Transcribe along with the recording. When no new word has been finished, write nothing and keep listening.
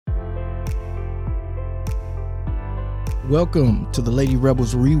Welcome to the Lady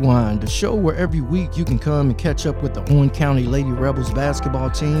Rebels Rewind, the show where every week you can come and catch up with the Owen County Lady Rebels basketball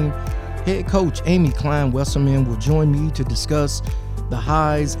team. Head coach Amy Klein Wesselman will join me to discuss the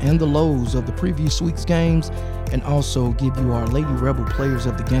highs and the lows of the previous week's games and also give you our Lady Rebel players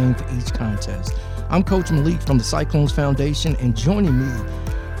of the game for each contest. I'm Coach Malik from the Cyclones Foundation, and joining me,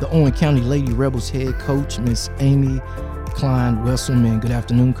 the Owen County Lady Rebels head coach, Miss Amy Klein Wesselman. Good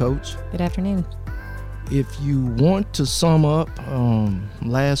afternoon, Coach. Good afternoon. If you want to sum up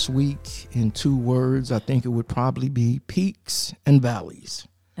last week in 2 words, I think it would probably be peaks and valleys.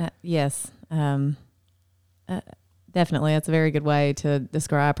 Yes, definitely. That's a very good way to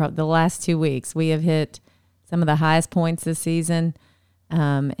describe the last 2 weeks. We have hit some of the highest points this season,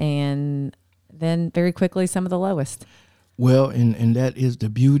 and then very quickly some of the lowest. Well, and that is the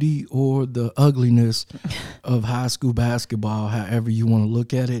beauty or the ugliness of high school basketball, however you want to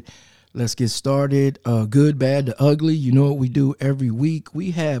look at it. Let's get started. Good, bad, the ugly. You know what we do every week.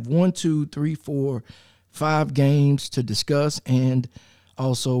 We have 1, 2, 3, 4, 5 games to discuss, and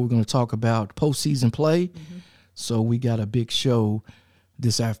also we're going to talk about postseason play. Mm-hmm. So we got a big show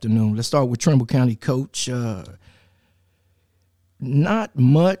this afternoon. Let's start with Trimble County coach. Not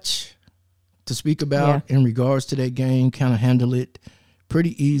much to speak about in regards to that game. Kind of handle it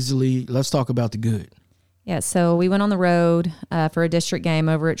pretty easily. Let's talk about the good. Yeah, so we went on the road for a district game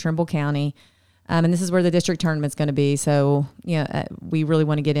over at Trimble County, and this is where the district tournament's going to be. So, we really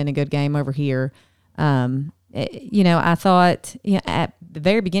want to get in a good game over here. I thought at the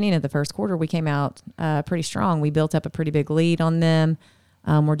very beginning of the first quarter, we came out pretty strong. We built up a pretty big lead on them.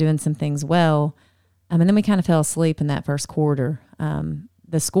 We're doing some things well. And then we kind of fell asleep in that first quarter.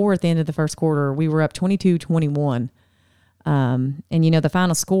 The score at the end of the first quarter, we were up 22-21. And the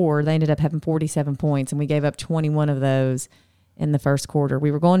final score, they ended up having 47 points, and we gave up 21 of those in the first quarter.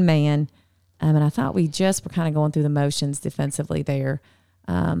 We were going man, and I thought we just were kind of going through the motions defensively there.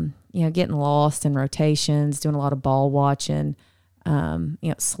 Getting lost in rotations, doing a lot of ball watching,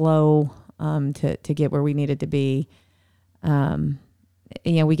 slow to get where we needed to be.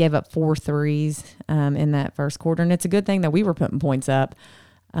 We gave up 4 threes in that first quarter, and it's a good thing that we were putting points up.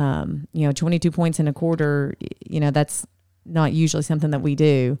 22 points in a quarter, that's not usually something that we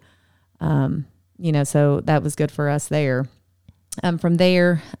do. So that was good for us there. From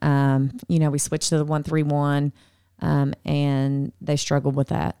there, we switched to the 1-3-1, and they struggled with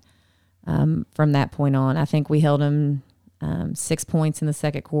that. From that point on, I think we held them 6 points in the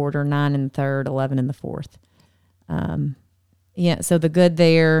second quarter, 9 in the third, 11 in the fourth. So the good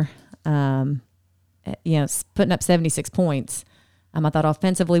there, putting up 76 points. I thought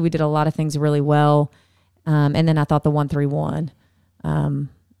offensively we did a lot of things really well. And then I thought the 1-3-1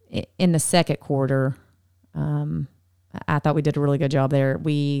 in the second quarter, I thought we did a really good job there.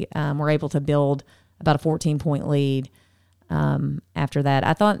 We were able to build about a 14-point lead after that.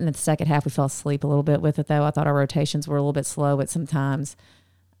 I thought in the second half we fell asleep a little bit with it, though. I thought our rotations were a little bit slow at some times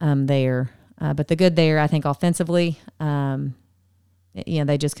there. But the good there, I think offensively,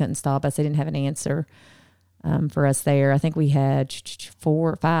 they just couldn't stop us. They didn't have an answer for us there. I think we had 4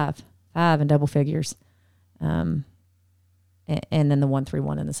 or 5 in double figures. And then the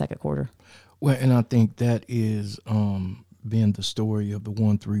 1-3-1 in the second quarter. Well, and I think that is been the story of the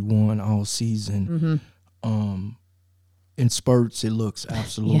 1-3-1 all season. Mm-hmm. In spurts, it looks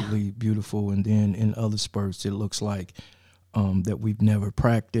absolutely beautiful, and then in other spurts, it looks like that we've never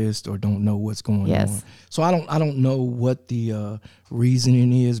practiced or don't know what's going on. So I don't know what the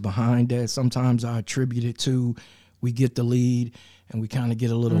reasoning is behind that. Sometimes I attribute it to we get the lead and we kind of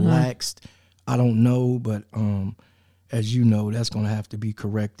get a little laxed. I don't know, but as you know, that's going to have to be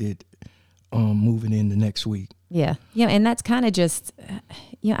corrected moving into next week. Yeah, and that's kind of just,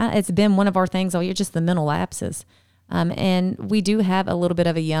 it's been one of our things all year, just the mental lapses. And we do have a little bit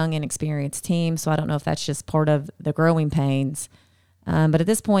of a young and experienced team, so I don't know if that's just part of the growing pains. But at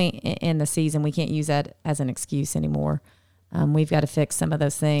this point in the season, we can't use that as an excuse anymore. We've got to fix some of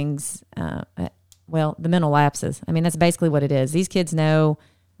those things. The mental lapses. That's basically what it is. These kids know.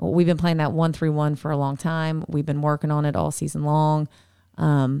 We've been playing that 1-3-1 for a long time. We've been working on it all season long.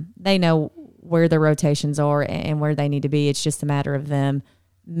 They know where their rotations are and where they need to be. It's just a matter of them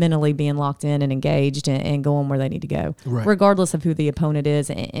mentally being locked in and engaged and going where they need to go, regardless of who the opponent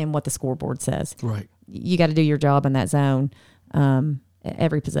is and what the scoreboard says. Right. You got to do your job in that zone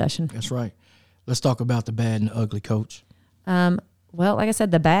every possession. That's right. Let's talk about the bad and the ugly, Coach. Like I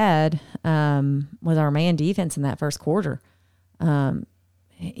said, the bad was our man defense in that first quarter.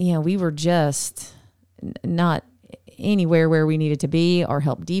 We were just not anywhere where we needed to be. Our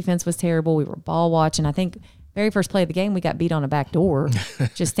help defense was terrible. We were ball watching. I think very first play of the game, we got beat on a back door,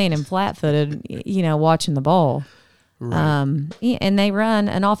 just standing flat-footed, watching the ball. Right. And they run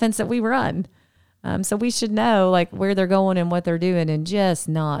an offense that we run. So we should know like where they're going and what they're doing, and just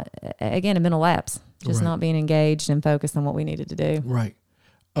not, again, a mental lapse, just not being engaged and focused on what we needed to do. Right.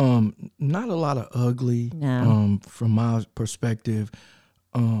 Not a lot of ugly. No. From my perspective.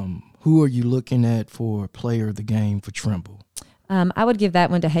 Who are you looking at for player of the game for Trimble? I would give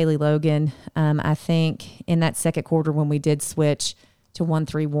that one to Haley Logan. I think in that second quarter when we did switch to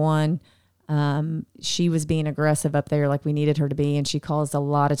 1-3-1, she was being aggressive up there like we needed her to be, and she caused a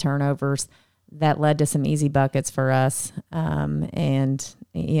lot of turnovers that led to some easy buckets for us. And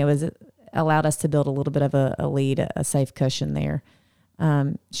it was allowed us to build a little bit of a lead, a safe cushion there.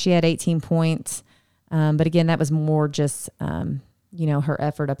 She had 18 points, but again, that was more just her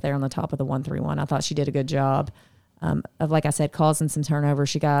effort up there on the top of the 1-3-1. I thought she did a good job of, like I said, causing some turnovers.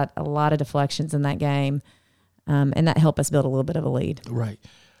 She got a lot of deflections in that game, and that helped us build a little bit of a lead. Right.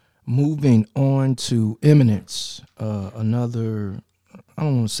 Moving on to Eminence, another, I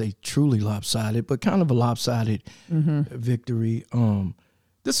don't want to say truly lopsided, but kind of a lopsided victory.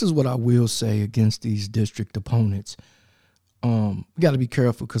 This is what I will say against these district opponents. We got to be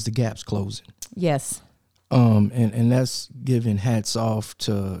careful because the gap's closing. Yes. And that's giving hats off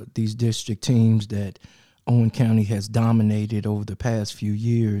to these district teams that Owen County has dominated over the past few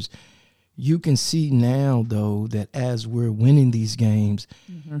years. You can see now, though, that as we're winning these games,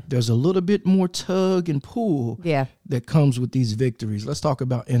 there's a little bit more tug and pull that comes with these victories. Let's talk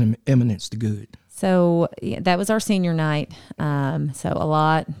about Eminence the Good. So that was our senior night. So a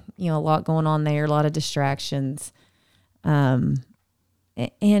lot going on there, a lot of distractions. And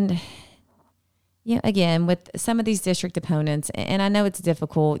again, with some of these district opponents, and I know it's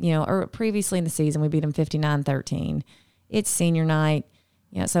difficult, or previously in the season, we beat them 59-13. It's senior night,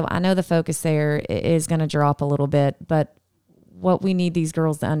 so I know the focus there is going to drop a little bit, but what we need these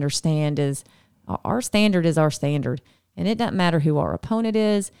girls to understand is our standard is our standard, and it doesn't matter who our opponent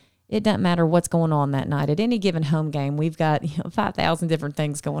is. It doesn't matter what's going on that night. At any given home game, we've got 5,000 different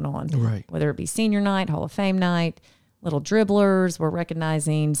things going on, right? Whether it be senior night, Hall of Fame night, little dribblers, we're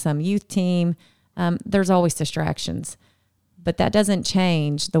recognizing some youth team. There's always distractions, but that doesn't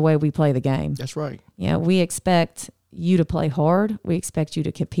change the way we play the game. That's right. We expect you to play hard. We expect you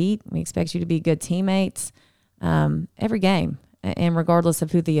to compete. We expect you to be good teammates every game, and regardless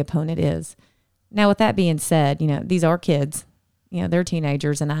of who the opponent is. Now, with that being said, these are kids. They're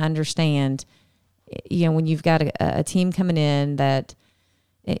teenagers, and I understand, when you've got a team coming in that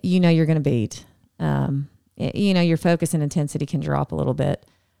you're going to beat, your focus and intensity can drop a little bit.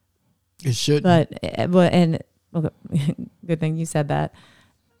 It should. But good thing you said that.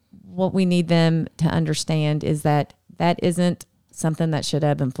 What we need them to understand is that isn't something that should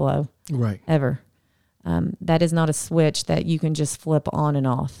ebb and flow. Right. Ever. That is not a switch that you can just flip on and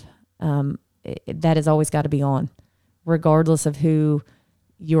off. That has always got to be on, regardless of who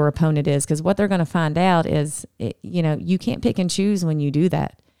your opponent is. Because what they're going to find out is, you can't pick and choose when you do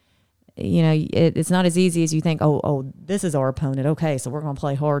that. It's not as easy as you think, oh, this is our opponent. Okay, so we're going to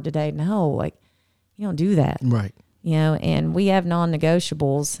play hard today. No, you don't do that. Right. And we have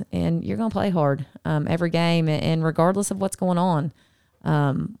non-negotiables, and you're going to play hard every game. And regardless of what's going on,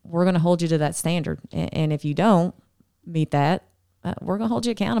 we're going to hold you to that standard. And if you don't meet that, we're going to hold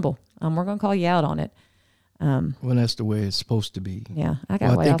you accountable. We're going to call you out on it. Well, that's the way it's supposed to be. Yeah, I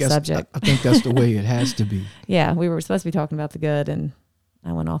got way off subject. I think that's the way it has to be. Yeah, we were supposed to be talking about the good, and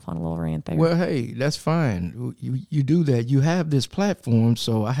I went off on a little rant there. Well, hey, that's fine. You do that. You have this platform,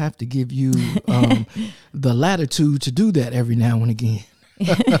 so I have to give you the latitude to do that every now and again.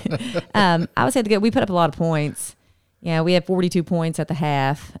 I would say we put up a lot of points. Yeah, we had 42 points at the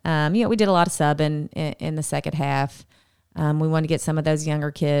half. We did a lot of subbing in the second half. We wanted to get some of those younger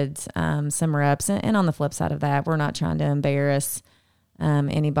kids some reps. And on the flip side of that, we're not trying to embarrass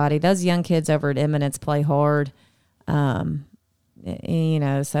anybody. Those young kids over at Eminence play hard.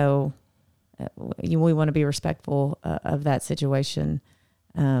 So we want to be respectful of that situation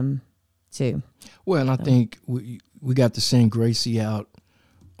too. Well, and I think we got to send Gracie out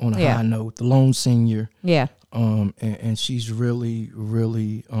on a high note, the lone senior. Yeah. And she's really,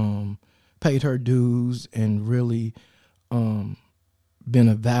 really paid her dues and really been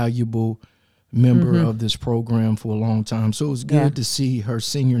a valuable member of this program for a long time. So it was good to see her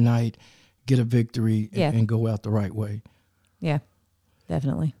senior night get a victory and go out the right way. Yeah,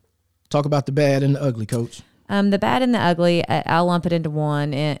 definitely. Talk about the bad and the ugly, Coach. The bad and the ugly, I'll lump it into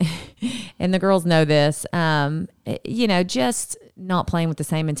one. And the girls know this, just not playing with the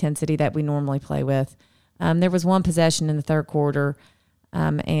same intensity that we normally play with. There was one possession in the third quarter,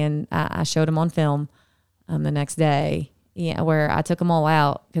 and I showed them on film the next day, where I took them all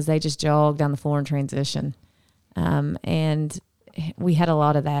out because they just jogged down the floor in transition. And we had a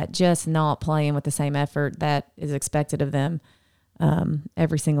lot of that, just not playing with the same effort that is expected of them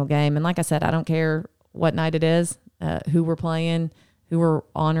every single game. And like I said, I don't care what night it is, who we're playing, who we're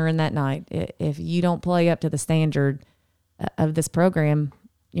honoring that night. If you don't play up to the standard of this program,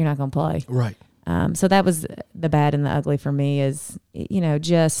 you're not going to play. Right. So that was the bad and the ugly for me, is,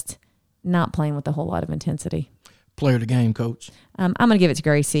 just not playing with a whole lot of intensity. Player of the game, Coach. I'm going to give it to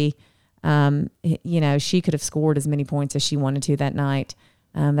Gracie. She could have scored as many points as she wanted to that night.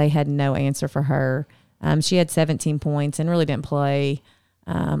 They had no answer for her. She had 17 points and really didn't play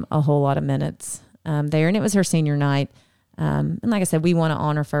a whole lot of minutes there. And it was her senior night. And like I said, we want to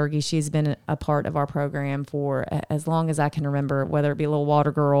honor Fergie. She's been a part of our program for as long as I can remember, whether it be a little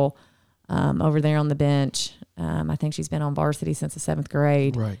water girl over there on the bench. I think she's been on varsity since the 7th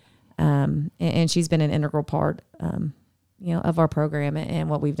grade. Right. And she's been an integral part, of our program and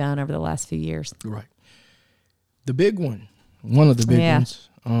what we've done over the last few years. Right. The big one of the big ones,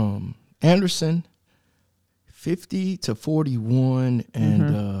 Anderson, 50-41,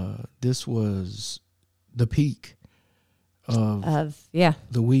 and this was the peak of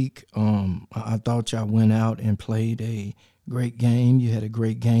the week. I thought y'all went out and played a great game. You had a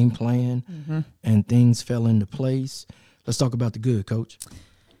great game plan, and things fell into place. Let's talk about the good, Coach.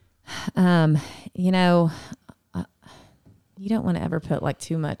 You don't want to ever put like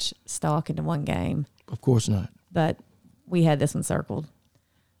too much stock into one game. Of course not. But we had this one circled.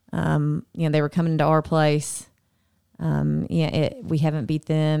 They were coming to our place. We haven't beat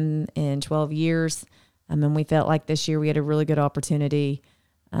them in 12 years. And we felt like this year we had a really good opportunity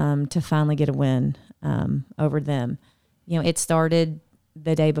to finally get a win over them. It started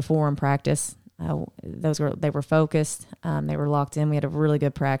the day before in practice. They were focused. They were locked in. We had a really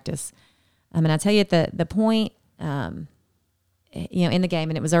good practice. And I tell you, at the point, in the game,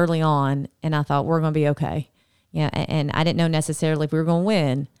 and it was early on, and I thought we're going to be okay. And I didn't know necessarily if we were going to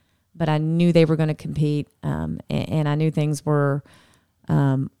win, but I knew they were going to compete, and I knew things were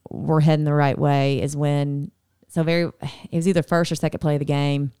heading the right way. It was either first or second play of the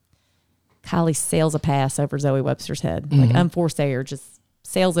game. Kylie sails a pass over Zoe Webster's head, like unforced error, just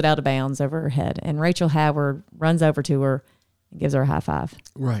sails it out of bounds over her head. And Rachel Howard runs over to her and gives her a high five.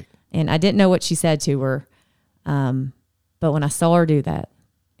 Right. And I didn't know what she said to her. But when I saw her do that,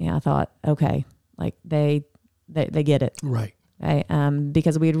 I thought, okay, like they get it. Right. Right.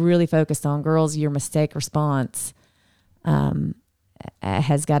 Because we had really focused on, girls, your mistake response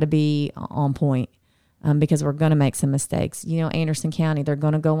has got to be on point, because we're going to make some mistakes. Anderson County, they're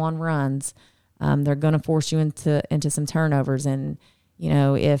going to go on runs. They're going to force you into some turnovers. And,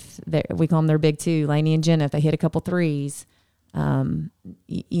 if we call them their big two, Lainey and Jenna, if they hit a couple threes, you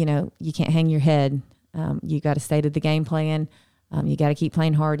can't hang your head. You got to stay to the game plan. You got to keep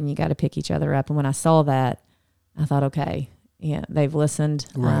playing hard, and you got to pick each other up. And when I saw that, I thought, okay, they've listened.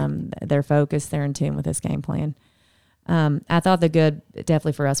 Right. They're focused. They're in tune with this game plan. I thought the good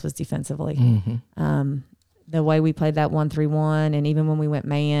definitely for us was defensively. The way we played that 1-3-1, and even when we went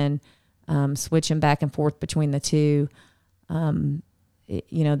man, switching back and forth between the two,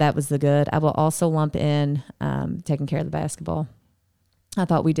 that was the good. I will also lump in taking care of the basketball. I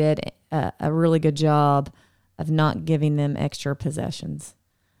thought we did a really good job of not giving them extra possessions.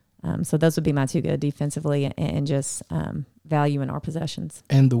 So those would be my two good, defensively and just value in our possessions.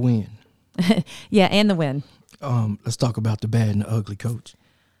 And the win. Yeah, and the win. Let's talk about the bad and the ugly, Coach.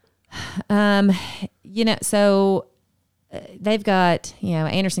 So they've got,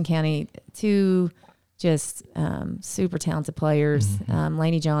 Anderson County, two just super talented players.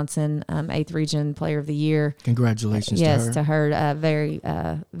 Lainey Johnson, 8th Region Player of the Year. Congratulations to her.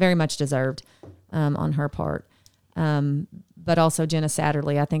 Very much deserved on her part. But also Jenna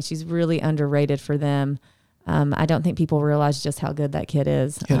Satterley. I think she's really underrated for them. I don't think people realize just how good that kid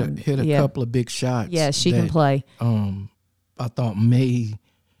is. Hit a couple of big shots. Yeah, she can play. I thought may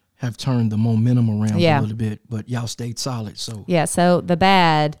have turned the momentum around a little bit, but y'all stayed solid. So the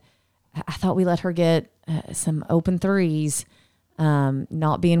bad, I thought we let her get some open threes,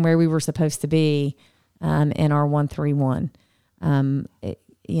 not being where we were supposed to be in our 1-3-1.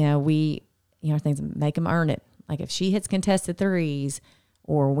 Things make them earn it. Like if she hits contested threes,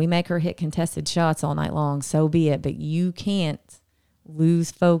 or we make her hit contested shots all night long, so be it. But you can't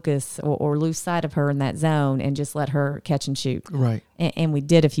lose focus or lose sight of her in that zone and just let her catch and shoot. Right. And we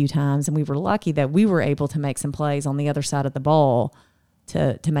did a few times, and we were lucky that we were able to make some plays on the other side of the ball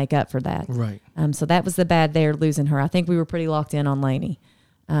to make up for that. Right. So that was the bad there, losing her. I think we were pretty locked in on Lainey.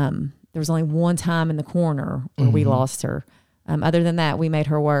 There was only one time in the corner where we lost her. Other than that, we made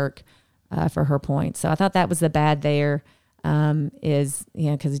her work for her points. So I thought that was the bad there,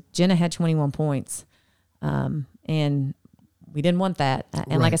 because Jenna had 21 points. And we didn't want that.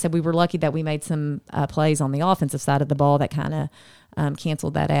 And like Right. I said, we were lucky that we made some plays on the offensive side of the ball that kind of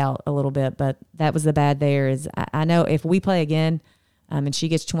canceled that out a little bit. But that was the bad there is I know if we play again and she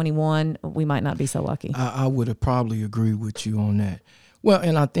gets 21, we might not be so lucky. I would have probably agreed with you on that. Well,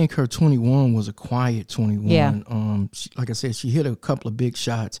 and I think her 21 was a quiet 21. Yeah. Like I said, she hit a couple of big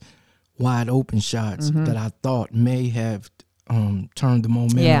shots, wide open shots that I thought may have turned the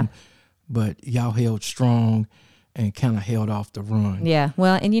momentum. Yeah. But y'all held strong and kind of held off the run. Yeah.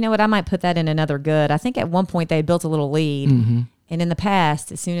 Well, and you know what? I might put that in another good. I think at one point they built a little lead. And in the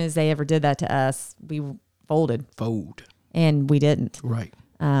past, as soon as they ever did that to us, we folded. And we didn't. Right.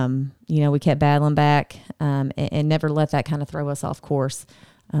 We kept battling back and never let that kind of throw us off course.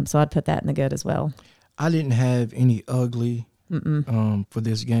 So I'd put that in the good as well. I didn't have any ugly for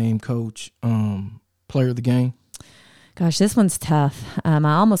this game, Coach. Player of the game? Gosh, this one's tough. I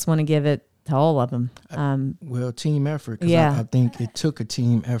almost want to give it to all of them. Well, team effort. 'Cause Yeah. I think it took a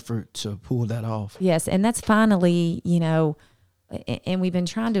team effort to pull that off. Yes, and that's finally, and we've been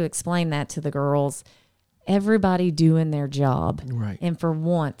trying to explain that to the girls. Everybody doing their job. Right. And for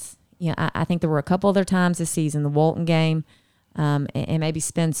once, I think there were a couple other times this season, the Walton game and maybe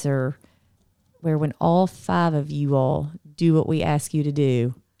Spencer, where when all 5 of you all do what we ask you to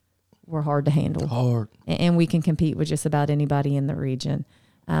do, we're hard to handle. Hard. And we can compete with just about anybody in the region.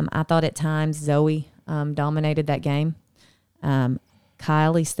 I thought at times Zoe dominated that game. Kylie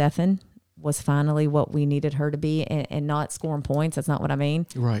Steffen was finally what we needed her to be and not scoring points. That's not what I mean.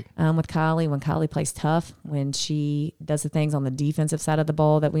 Right. With Kylie, when Kylie plays tough, when she does the things on the defensive side of the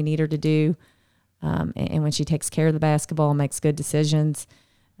ball that we need her to do, and when she takes care of the basketball, makes good decisions.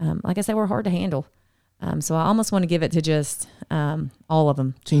 Like I said, we're hard to handle. So I almost want to give it to just all of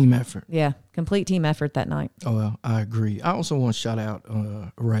them. Team effort. Yeah, complete team effort that night. Oh, well, I agree. I also want to shout out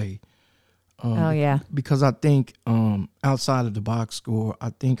Ray. Oh, yeah. Because I think outside of the box score, I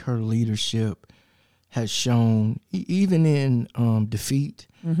think her leadership has shown, even in defeat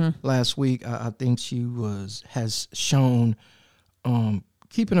last week, I think she has shown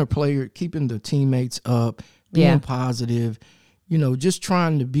keeping the teammates up, being positive, just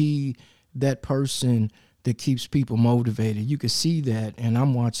trying to be that person that keeps people motivated. You can see that, and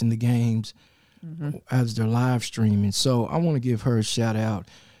I'm watching the games as they're live streaming. So I want to give her a shout out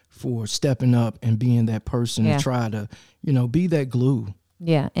for stepping up and being that person to try to, be that glue.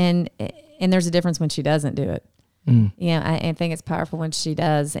 Yeah, and there's a difference when she doesn't do it. I think it's powerful when she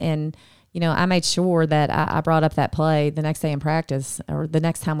does. And, I made sure that I brought up that play the next day in practice or the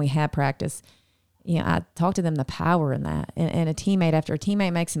next time we had practice. I talked to them the power in that. And a teammate, after a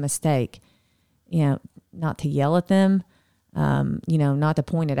teammate makes a mistake, not to yell at them, not to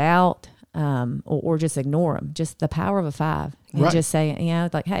point it out or just ignore them. Just the power of a 5. And just say,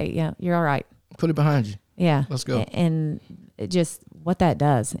 like, hey, you're all right. Put it behind you. Yeah. Let's go. And just what that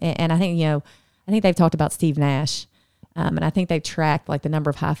does. And I think, I think they've talked about Steve Nash. And I think they've tracked like the number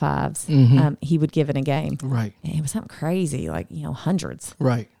of high fives he would give in a game. Right. And it was something crazy, like, hundreds.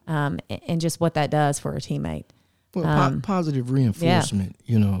 Right. And just what that does for a teammate. Well, positive reinforcement,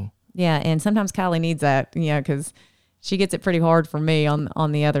 Yeah. And sometimes Kylie needs that, because she gets it pretty hard for me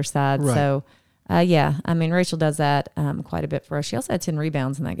on the other side. Right. So, Rachel does that quite a bit for us. She also had 10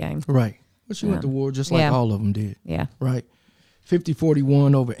 rebounds in that game. Right. But she went to war just like all of them did. Yeah. Right.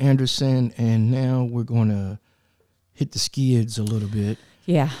 50-41 over Anderson, and now we're going to hit the skids a little bit.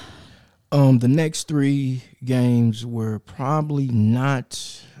 Yeah. The next 3 games were probably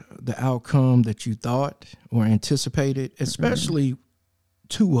not the outcome that you thought or anticipated, especially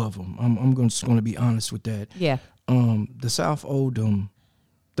 2 of them. I'm just going to be honest with that. Yeah. The South Oldham,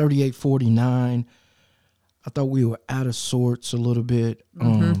 38-49. I thought we were out of sorts a little bit.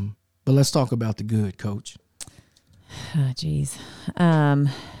 But let's talk about the good, Coach. Oh, geez.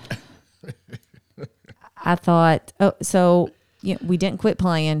 I thought, we didn't quit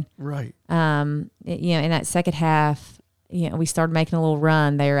playing. Right. In that second half, we started making a little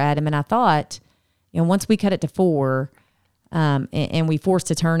run there at him. And I thought, once we cut it to 4 and we forced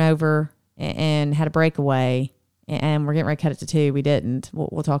a turnover and had a breakaway and we're getting ready to cut it to 2, we didn't.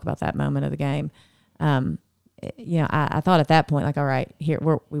 We'll talk about that moment of the game. I thought at that point, like, all right, here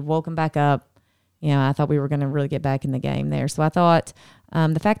we woke him back up. I thought we were going to really get back in the game there. So I thought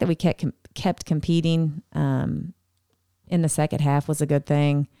the fact that we kept competing in the second half was a good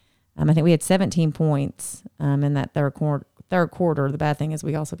thing. I think we had 17 points in that third quarter. The bad thing is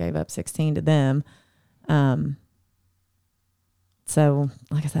we also gave up 16 to them. So,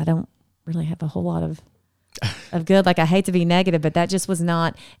 like I said, I don't really have a whole lot of good. Like, I hate to be negative, but that just was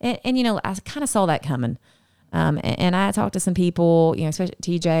not. And I kind of saw that coming. And I talked to some people, especially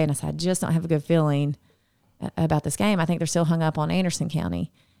TJ, and I said, I just don't have a good feeling about this game. I think they're still hung up on Anderson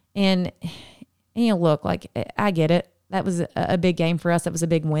County. And look, like, I get it. That was a big game for us. That was a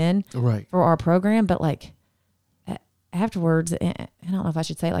big win for our program. But, like, afterwards, I don't know if I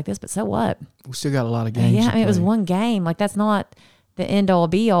should say it like this, but so what? We still got a lot of games. Yeah, to play. It was one game. Like, that's not the end all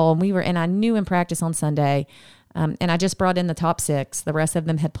be all. And I knew in practice on Sunday, and I just brought in the top 6. The rest of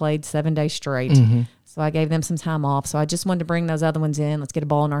them had played 7 days straight. Mm-hmm. So I gave them some time off. So I just wanted to bring those other ones in. Let's get a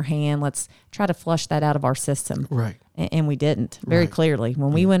ball in our hand. Let's try to flush that out of our system. Right. And we didn't, very clearly.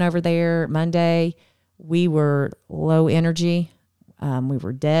 When we went over there Monday, we were low energy. We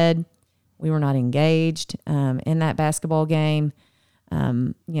were dead. We were not engaged in that basketball game.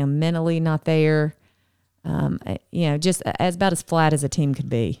 Mentally not there. Just about as flat as a team could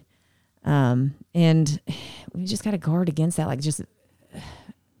be. And we just got to guard against that. Like, just,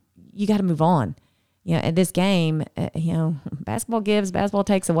 you got to move on. At this game, basketball gives, basketball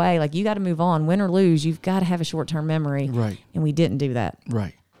takes away. Like, you got to move on. Win or lose, you've got to have a short-term memory. Right. And we didn't do that.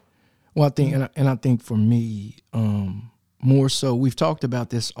 Right. Well, I think, and I think for me, more so, we've talked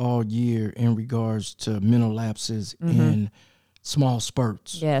about this all year in regards to mental lapses in small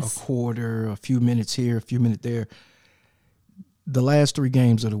spurts. Yes. A quarter, a few minutes here, a few minutes there. The last 3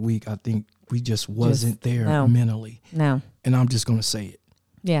 games of the week, I think we just wasn't there mentally. No. And I'm just going to say it.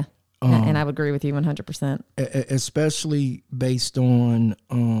 Yeah. And I would agree with you 100%. Especially based on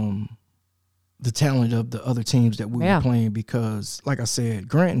the talent of the other teams that we were playing, because, like I said,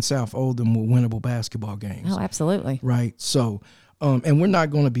 Grant and South Oldham were winnable basketball games. Oh, absolutely. Right. So, and we're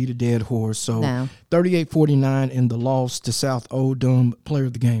not going to be the dead horse. So, 38-49 in the loss to South Oldham. Player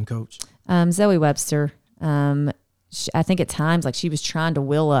of the game, Coach? Zoe Webster. I think at times, like, she was trying to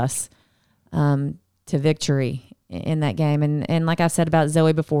will us to victory in that game. And like I've said about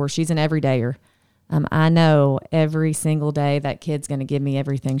Zoe before, she's an everydayer. I know every single day that kid's going to give me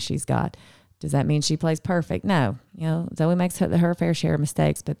everything she's got. Does that mean she plays perfect? No. Zoe makes her fair share of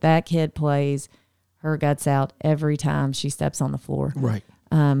mistakes, but that kid plays her guts out every time she steps on the floor. Right.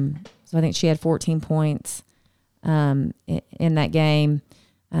 So I think she had 14 points in that game.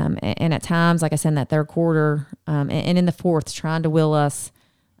 And at times, like I said, in that third quarter and in the fourth, trying to will us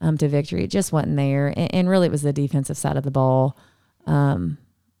to victory. It just wasn't there. And really, it was the defensive side of the ball. They've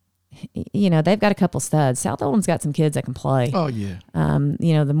got a couple studs. South Oldham's got some kids that can play. Oh, yeah.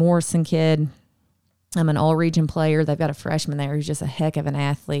 The Morrison kid, an all-region player. They've got a freshman there who's just a heck of an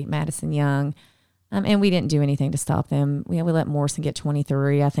athlete, Madison Young. And we didn't do anything to stop them. We let Morrison get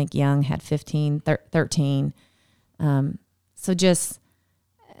 23. I think Young had 13. So just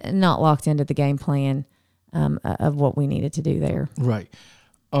not locked into the game plan of what we needed to do there. Right.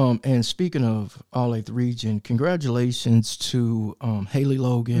 And speaking of All-8th Region, congratulations to Haley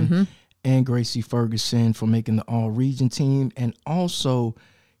Logan and Gracie Ferguson for making the All-Region team. And also,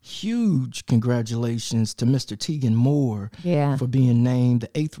 huge congratulations to Mr. Tegan Moore for being named the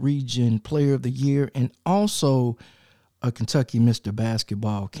 8th Region Player of the Year and also a Kentucky Mr.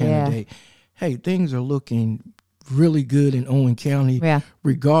 Basketball candidate. Yeah. Hey, things are looking really good in Owen County,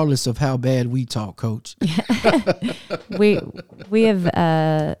 regardless of how bad we talk, Coach. we have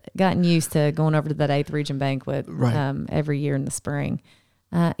gotten used to going over to that 8th Region banquet every year in the spring.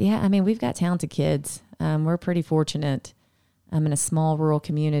 We've got talented kids. We're pretty fortunate in a small rural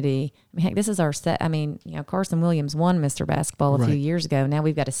community. I mean, heck, this is our set. I mean, Carson Williams won Mr. Basketball a few years ago. Now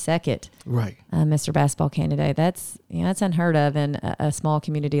we've got a second Mr. Basketball candidate. That's unheard of in a small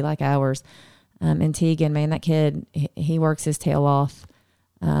community like ours. And Tegan, man, that kid, he works his tail off.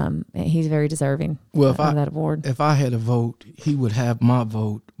 He's very deserving of that award. If I had a vote, he would have my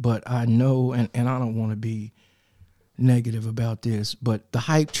vote. But I know, and I don't want to be negative about this, but the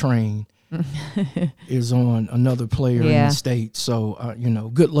hype train is on another player in the state. So,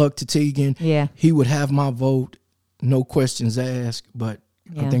 good luck to Tegan. Yeah. He would have my vote, no questions asked. But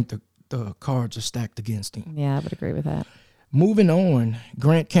I think the cards are stacked against him. Yeah, I would agree with that. Moving on,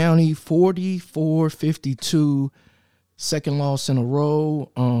 Grant County 44-52, second loss in a row.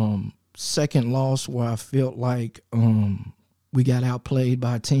 Second loss where I felt like we got outplayed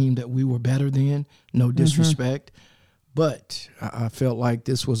by a team that we were better than. No disrespect, but I felt like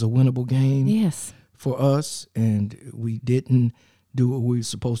this was a winnable game for us, and we didn't do what we were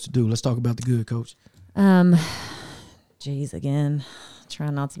supposed to do. Let's talk about the good, Coach. Again,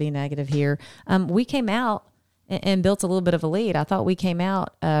 trying not to be negative here. We came out and built a little bit of a lead. I thought we came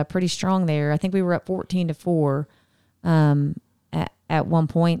out pretty strong there. I think we were up 14-4 at one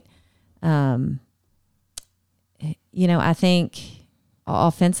point. I think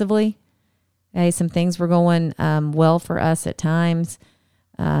offensively, some things were going well for us at times.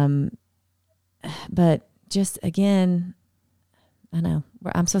 But just, again, I know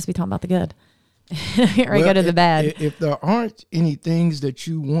I'm supposed to be talking about the good. Go to the bad. If there aren't any things that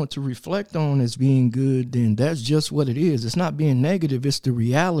you want to reflect on as being good, then that's just what it is. It's not being negative. It's the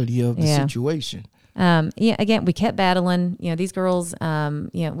reality of the situation. Again, we kept battling. These girls,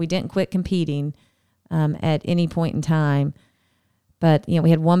 we didn't quit competing at any point in time. But, we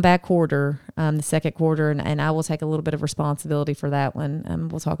had one bad quarter, the second quarter, and I will take a little bit of responsibility for that one.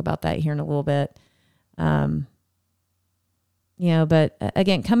 We'll talk about that here in a little bit. But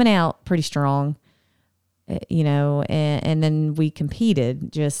again, coming out pretty strong, and then we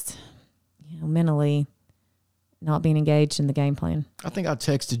competed just, mentally not being engaged in the game plan. I think I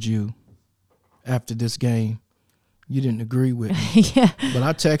texted you after this game. You didn't agree with me. Yeah. But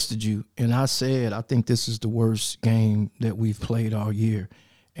I texted you and I said, I think this is the worst game that we've played all year.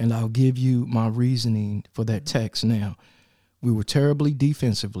 And I'll give you my reasoning for that text now. We were terribly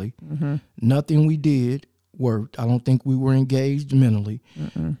defensively. Mm-hmm. Nothing we did worked. I don't think we were engaged mentally.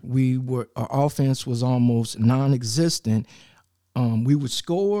 Our offense was almost non-existent. We would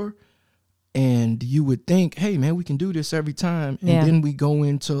score and you would think, hey man, we can do this every time. And then we go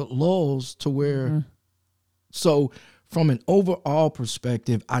into lulls to where, so from an overall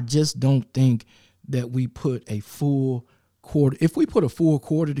perspective, I just don't think that we put a full quarter. If we put a full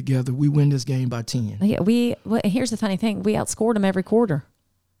quarter together, we win this game by 10. Yeah, here's the funny thing. We outscored them every quarter.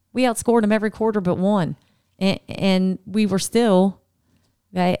 We outscored them every quarter but one. And we were still,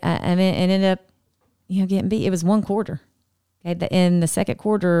 it ended up, getting beat. It was one quarter. Okay? In the second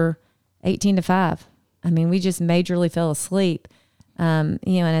quarter, 18-5. We just majorly fell asleep. And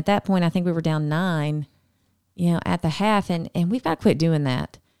at that point, I think we were down 9, at the half. And we've got to quit doing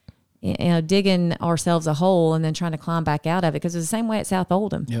that. Digging ourselves a hole and then trying to climb back out of it. Because it's the same way at South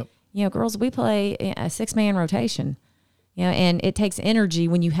Oldham. Yep. Girls, we play a 6-man rotation. And it takes energy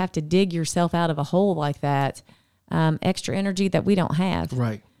when you have to dig yourself out of a hole like that. Extra energy that we don't have.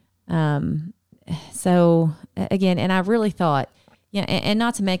 Right. So again, and I really thought, and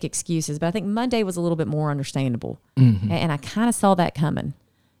not to make excuses, but I think Monday was a little bit more understandable. Mm-hmm. And I kind of saw that coming.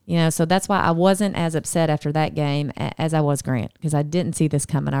 So that's why I wasn't as upset after that game as I was Grant, because I didn't see this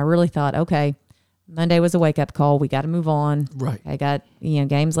coming. I really thought, okay, Monday was a wake-up call. We got to move on. Right. I got,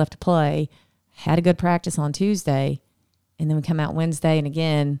 games left to play. Had a good practice on Tuesday. And then we come out Wednesday and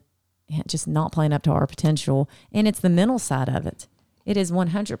again, just not playing up to our potential. And it's the mental side of it. It is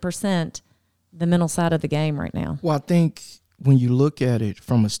 100% the mental side of the game right now. Well, I think when you look at it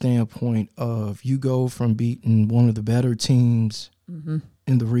from a standpoint of you go from beating one of the better teams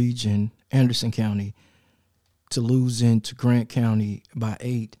in the region, Anderson County, to losing to Grant County by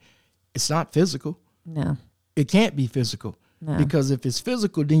 8, it's not physical. No. It can't be physical. No. Because if it's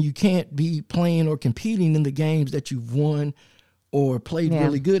physical, then you can't be playing or competing in the games that you've won or played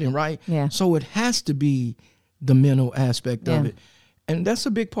really good in, right? Yeah. So it has to be the mental aspect of it. And that's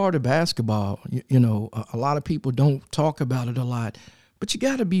a big part of basketball. A lot of people don't talk about it a lot, but you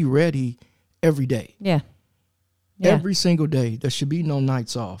got to be ready every day. Yeah. Every single day. There should be no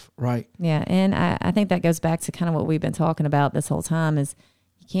nights off, right? Yeah, and I think that goes back to kind of what we've been talking about this whole time is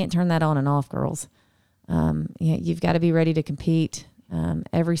you can't turn that on and off, girls. You've got to be ready to compete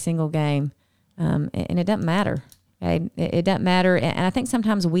every single game, and it doesn't matter. Okay? It doesn't matter, and I think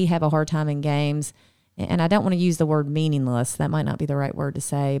sometimes we have a hard time in games, and I don't want to use the word meaningless. That might not be the right word to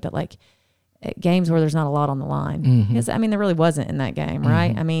say, but like games where there's not a lot on the line. Because there really wasn't in that game,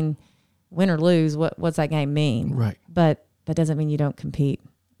 right? Win or lose, what's that game mean? Right. But that doesn't mean you don't compete.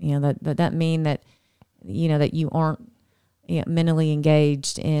 That doesn't mean that that you aren't mentally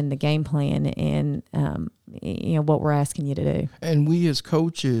engaged in the game plan and what we're asking you to do. And we as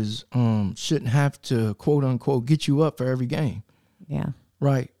coaches shouldn't have to quote unquote get you up for every game. Yeah.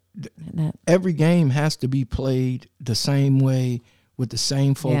 Right. Every game has to be played the same way, with the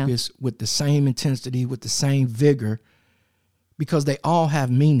same focus, with the same intensity, with the same vigor, because they all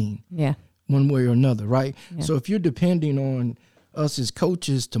have meaning. Yeah. One way or another, right? Yeah. So if you're depending on us as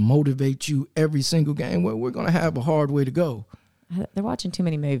coaches to motivate you every single game, well, we're going to have a hard way to go. They're watching too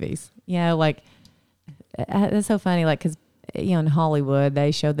many movies. It's so funny, because in Hollywood,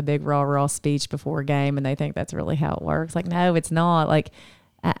 they show the big rah-rah speech before a game, and they think that's really how it works. No, it's not.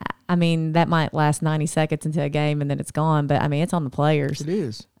 That might last 90 seconds into a game, and then it's gone. But, it's on the players. It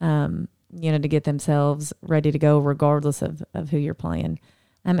is. To get themselves ready to go regardless of who you're playing.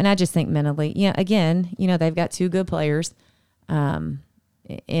 And I just think mentally, again, they've got 2 good players in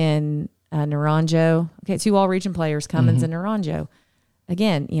Naranjo. Okay, 2 all-region players, Cummins and Naranjo.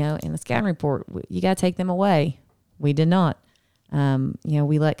 Again, in the scouting report, you got to take them away. We did not.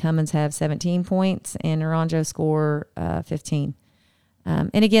 We let Cummins have 17 points and Naranjo score 15.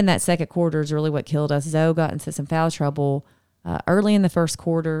 And again, that second quarter is really what killed us. Zoe got into some foul trouble early in the first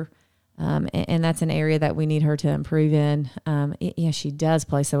quarter. And that's an area that we need her to improve in. She does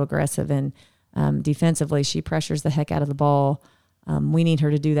play so aggressive, and defensively, she pressures the heck out of the ball. We need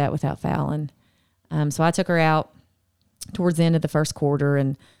her to do that without fouling. So I took her out towards the end of the first quarter,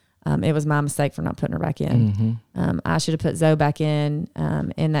 and it was my mistake for not putting her back in. I should have put Zoe back in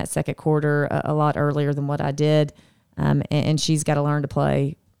that second quarter a lot earlier than what I did. And she's got to learn to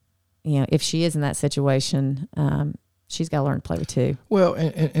play. If she is in that situation, she's got to learn to play with two. Well,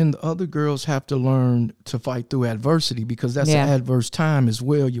 and the other girls have to learn to fight through adversity, because that's an adverse time as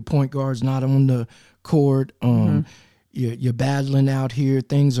well. Your point guard's not on the court. You're battling out here.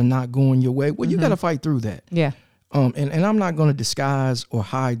 Things are not going your way. Well, you got to fight through that. Yeah. And I'm not going to disguise or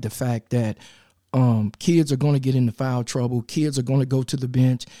hide the fact that kids are going to get into foul trouble. Kids are going to go to the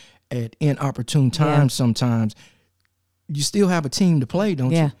bench at inopportune times sometimes. You still have a team to play,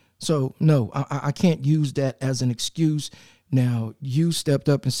 don't you? So, no, I can't use that as an excuse. Now, you stepped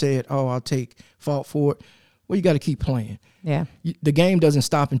up and said, I'll take fault for it. Well, you got to keep playing. Yeah. The game doesn't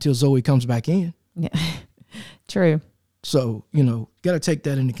stop until Zoe comes back in. Yeah. True. So, got to take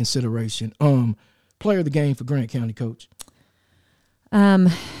that into consideration. Player of the game for Grant County, Coach?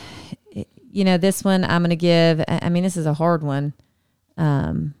 This one I'm going to give, this is a hard one,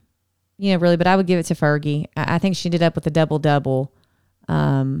 really, but I would give it to Fergie. I think she ended up with a double-double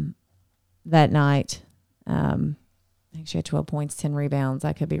that night. I think she had 12 points, 10 rebounds.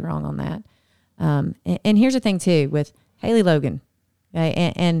 I could be wrong on that. And here's the thing, too, with Haley Logan.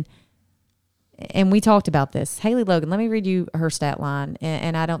 Okay, and we talked about this. Haley Logan, let me read you her stat line.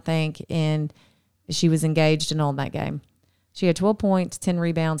 And I don't think she was engaged in all that game. She had 12 points, 10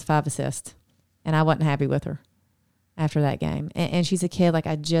 rebounds, 5 assists. And I wasn't happy with her after that game. And she's a kid,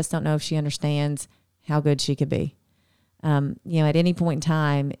 I just don't know if she understands how good she could be. At any point in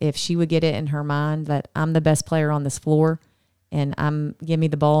time, if she would get it in her mind that I'm the best player on this floor and give me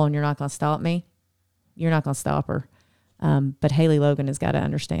the ball and you're not going to stop me, you're not going to stop her. But Haley Logan has got to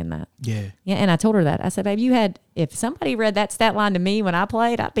understand that. Yeah. Yeah. And I told her that. I said, babe, if somebody read that stat line to me when I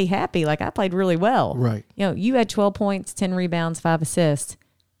played, I'd be happy. I played really well. Right. You had 12 points, 10 rebounds, 5 assists.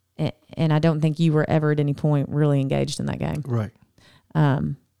 And I don't think you were ever at any point really engaged in that game. Right.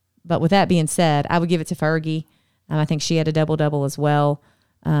 But with that being said, I would give it to Fergie. I think she had a double-double as well.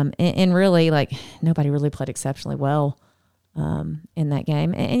 And really, nobody really played exceptionally well in that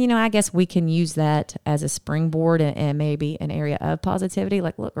game. And I guess we can use that as a springboard and maybe an area of positivity.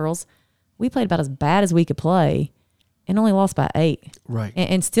 Look, girls, we played about as bad as we could play and only lost by 8. Right.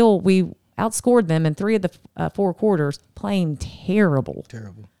 And still, we outscored them in 3 of the 4 quarters, playing terrible.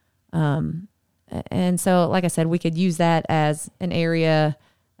 Terrible. And so, like I said, we could use that as an area,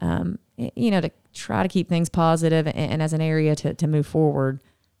 to try to keep things positive and as an area to move forward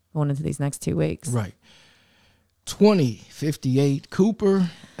going into these next 2 weeks. Right. 20-58 Cooper.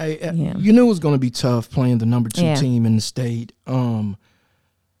 You knew it was going to be tough playing the number 2 team in the state. Not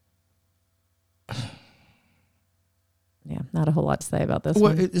a whole lot to say about this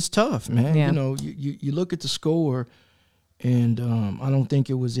one. Well, it's tough, man. Yeah. You look at the score, and I don't think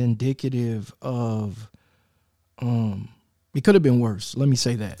it was indicative of it could have been worse. Let me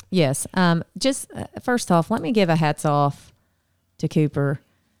say that. Yes. Just first off, let me give a hats off to Cooper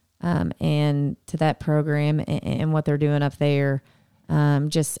and to that program and what they're doing up there.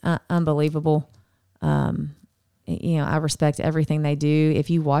 Just unbelievable. I respect everything they do. If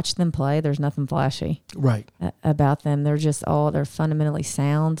you watch them play, there's nothing flashy about them. They're fundamentally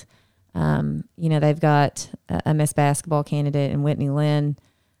sound. They've got a Miss Basketball candidate in Whitney Lynn.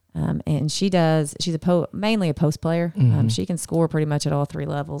 And she's mainly a post player. Mm-hmm. She can score pretty much at all 3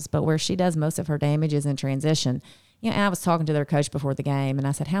 levels, but where she does most of her damage is in transition. And I was talking to their coach before the game, and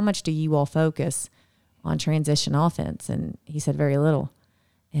I said, how much do you all focus on transition offense? And he said, very little.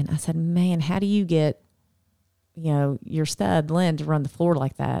 And I said, man, how do you get, your stud Lynn to run the floor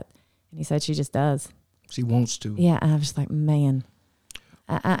like that? And he said, she just does. She wants to. Yeah. I was like, man,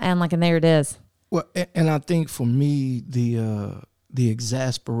 and there it is. Well, and I think for me, the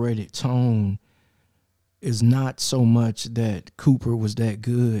exasperated tone is not so much that Cooper was that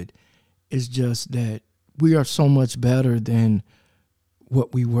good. It's just that we are so much better than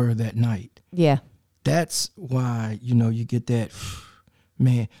what we were that night. Yeah. That's why, you get that,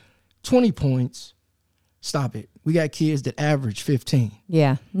 man, 20 points. Stop it. We got kids that average 15.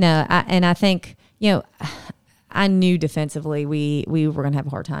 Yeah. No, I think, I knew defensively we were going to have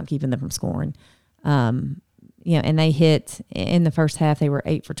a hard time keeping them from scoring. And they hit in the first half, they were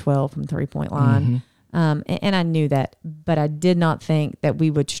 8 for 12 from 3-point line. Mm-hmm. And I knew that, but I did not think that we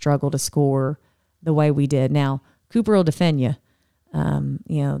would struggle to score the way we did. Now, Cooper will defend you.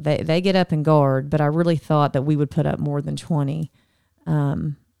 They get up and guard, but I really thought that we would put up more than 20.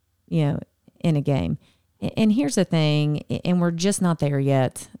 in a game. And here's the thing, and we're just not there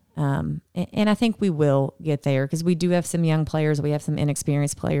yet. And I think we will get there because we do have some young players. We have some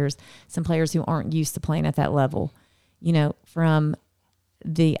inexperienced players, some players who aren't used to playing at that level. From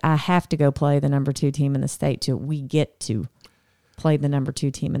I have to go play the number 2 team in the state to we get to play the number 2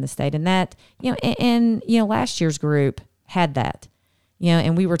 team in the state. And that, last year's group had that,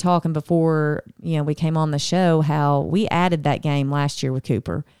 and we were talking before, we came on the show how we added that game last year with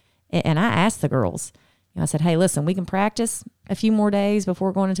Cooper. And I asked the girls, I said, hey, listen, we can practice a few more days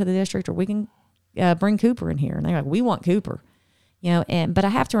before going into the district, or we can bring Cooper in here. And they're like, we want Cooper, but I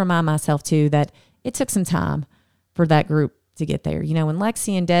have to remind myself too that it took some time for that group to get there. When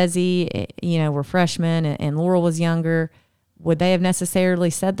Lexi and Desi, were freshmen and Laurel was younger, would they have necessarily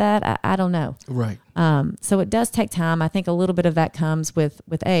said that? I don't know. Right. So it does take time. I think a little bit of that comes with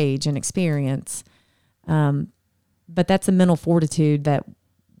age and experience. But that's a mental fortitude that,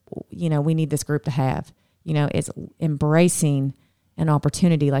 we need this group to have. It's embracing an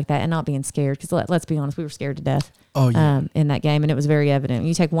opportunity like that and not being scared. Because let's be honest, we were scared to death in that game, and it was very evident.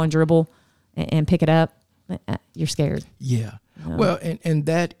 You take one dribble and pick it up, you're scared. Yeah. Well, and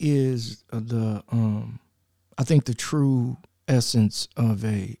that is I think the true essence of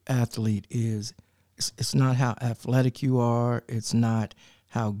a athlete is it's not how athletic you are. It's not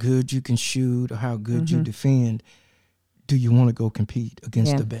how good you can shoot or how good you defend. Do you want to go compete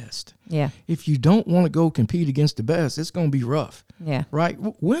against the best? Yeah. If you don't want to go compete against the best, it's going to be rough. Yeah. Right?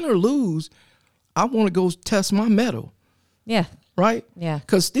 Win or lose, I want to go test my mettle. Yeah. Right? Yeah.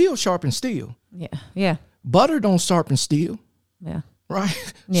 Because steel sharpens steel. Yeah. Yeah. Butter don't sharpen steel. Yeah.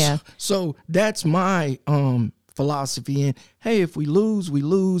 Right? Yeah. So that's my philosophy. And, hey, if we lose, we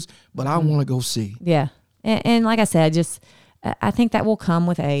lose, but I want to go see. Yeah. And like I said, I think that will come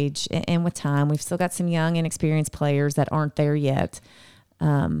with age and with time. We've still got some young, inexperienced players that aren't there yet.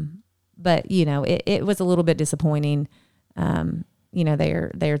 But, it was a little bit disappointing, there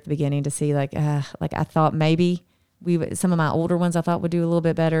at the beginning to see like I thought maybe some of my older ones I thought would do a little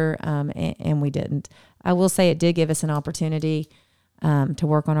bit better, and we didn't. I will say it did give us an opportunity to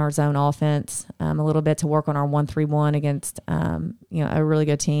work on our zone offense, a little bit to work on our 1-3-1 against, a really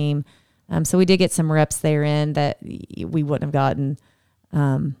good team. So we did get some reps therein that we wouldn't have gotten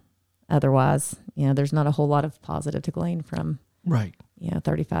otherwise. There's not a whole lot of positive to glean from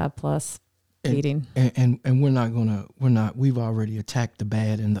 35 plus beating. And we've already attacked the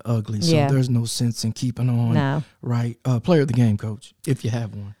bad and the ugly. So there's no sense in keeping on. No. Right. Player of the game, coach, if you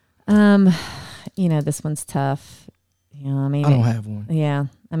have one. This one's tough. I don't have one. Yeah.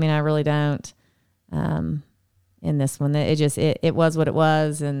 I really don't. In this one, it was what it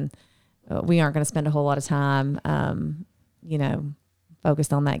was. And we aren't going to spend a whole lot of time,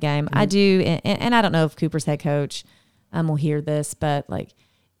 focused on that game. I do, and I don't know if Cooper's head coach will hear this, but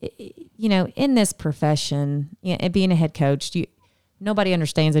in this profession, and being a head coach, nobody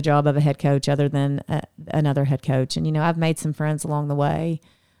understands the job of a head coach other than another head coach. And I've made some friends along the way,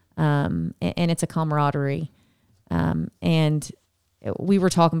 and it's a camaraderie. And we were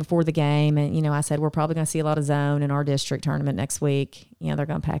talking before the game, and I said we're probably going to see a lot of zone in our district tournament next week. They're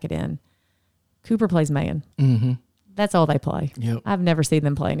going to pack it in. Cooper plays man. Mm-hmm. That's all they play. Yep. I've never seen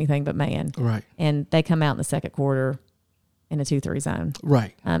them play anything but man. Right. And they come out in the second quarter in a 2-3 zone.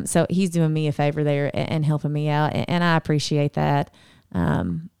 Right. So he's doing me a favor there and helping me out, and I appreciate that.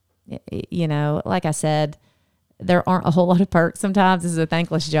 Like I said, there aren't a whole lot of perks sometimes. This is a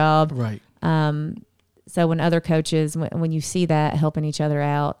thankless job. Right. So when other coaches, when you see that helping each other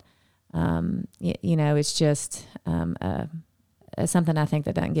out, it's just something I think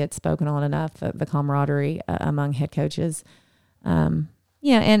that doesn't get spoken on enough, the camaraderie among head coaches. And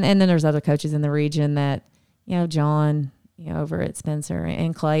then there's other coaches in the region that, John, over at Spencer,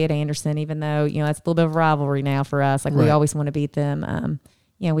 and Clay at Anderson, even though, it's a little bit of a rivalry now for us. Like, we always want to beat them.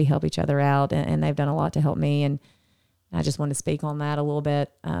 We help each other out, and they've done a lot to help me. And I just want to speak on that a little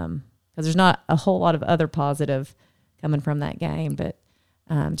bit, because there's not a whole lot of other positive coming from that game, but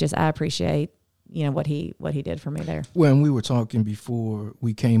I appreciate, what he did for me there. When we were talking before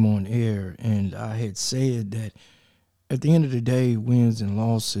we came on air, and I had said that at the end of the day, wins and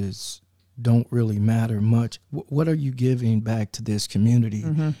losses don't really matter much. What are you giving back to this community,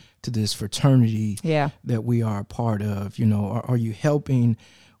 to this fraternity that we are a part of? Are you helping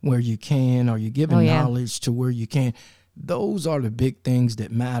where you can? Are you giving knowledge to where you can? Those are the big things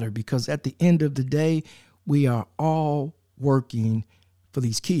that matter, because at the end of the day, we are all working for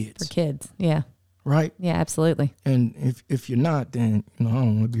these kids. For kids, yeah. Right? Yeah, absolutely. And if you're not, then I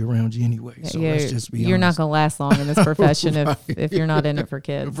don't want to be around you anyway. So let's just be honest. You're not going to last long in this profession if you're not in it for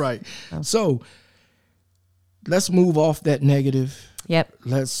kids. Right. So let's move off that negative. Yep.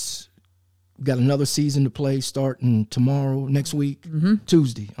 Let's got another season to play starting next week,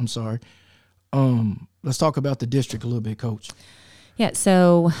 Tuesday. I'm sorry. Let's talk about the district a little bit, Coach. Yeah,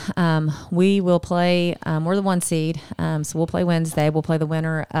 so we will play, we're the 1 seed, so we'll play Wednesday. We'll play the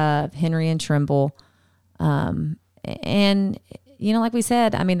winner of Henry and Trimble. And, like we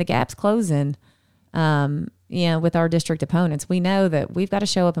said, I mean, the gap's closing, with our district opponents. We know that we've got to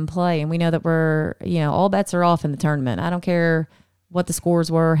show up and play, and we know that we're, all bets are off in the tournament. I don't care what the scores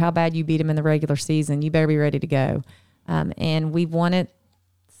were, how bad you beat them in the regular season. You better be ready to go. And we've won it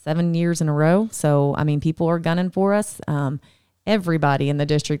 7 years in a row. So, I mean, people are gunning for us. Everybody in the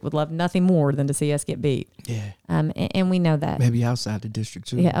district would love nothing more than to see us get beat. Yeah. And we know that. Maybe outside the district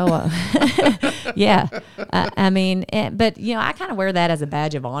too. Yeah. Yeah. I mean, but I kind of wear that as a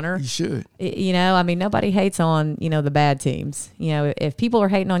badge of honor. You should. I mean, nobody hates on, the bad teams. If people are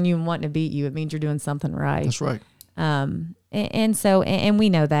hating on you and wanting to beat you, it means you're doing something right. That's right. And we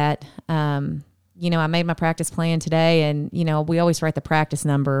know that. I made my practice plan today, and we always write the practice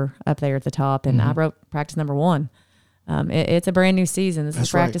number up there at the top, and I wrote practice number 1. It's a brand new season. This is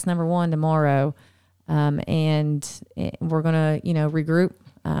practice number 1 tomorrow. And we're going to, regroup,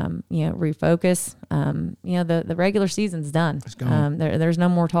 refocus. The regular season's done. It's gone. There's no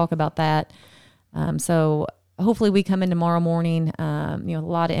more talk about that. So hopefully we come in tomorrow morning, a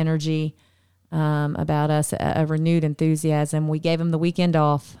lot of energy, about us, a renewed enthusiasm. We gave them the weekend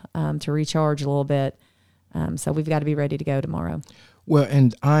off, to recharge a little bit. So we've got to be ready to go tomorrow. Well,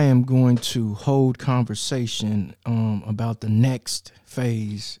 and I am going to hold conversation about the next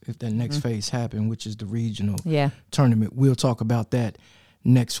phase, if that next phase happens, which is the regional tournament. We'll talk about that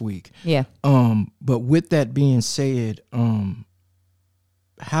next week. Yeah. But with that being said,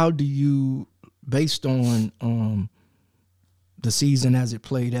 how do you, based on the season as it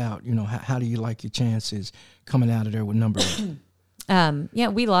played out, how do you like your chances coming out of there with number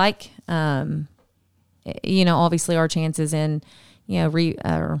 8? We like, obviously our chances in,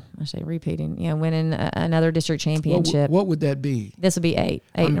 repeating, winning another district championship. What would that be? This would be 8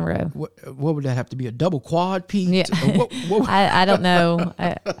 in a row. What would that have to be? A double quad, Pete? Yeah. I don't know.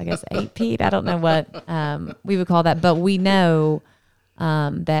 I guess 8 Pete. I don't know what we would call that, but we know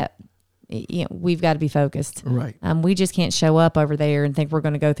that we've got to be focused. Right. We just can't show up over there and think we're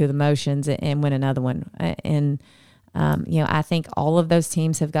going to go through the motions and win another one. And I think all of those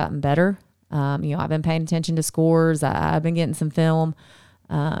teams have gotten better. I've been paying attention to scores. I've been getting some film.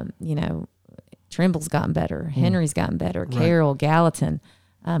 Trimble's gotten better. Henry's gotten better. Right. Carroll, Gallatin,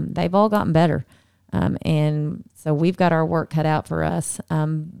 they've all gotten better. And so we've got our work cut out for us.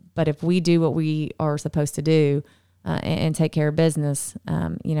 But if we do what we are supposed to do and take care of business,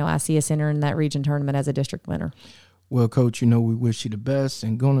 I see us entering that region tournament as a district winner. Well, Coach, we wish you the best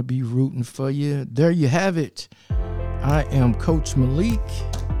and going to be rooting for you. There you have it. I am Coach Malik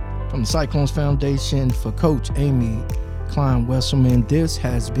from the Cyclones Foundation for Coach Amy Klein Wesselman. This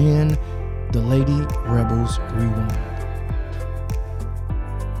has been the Lady Rebels Rewind.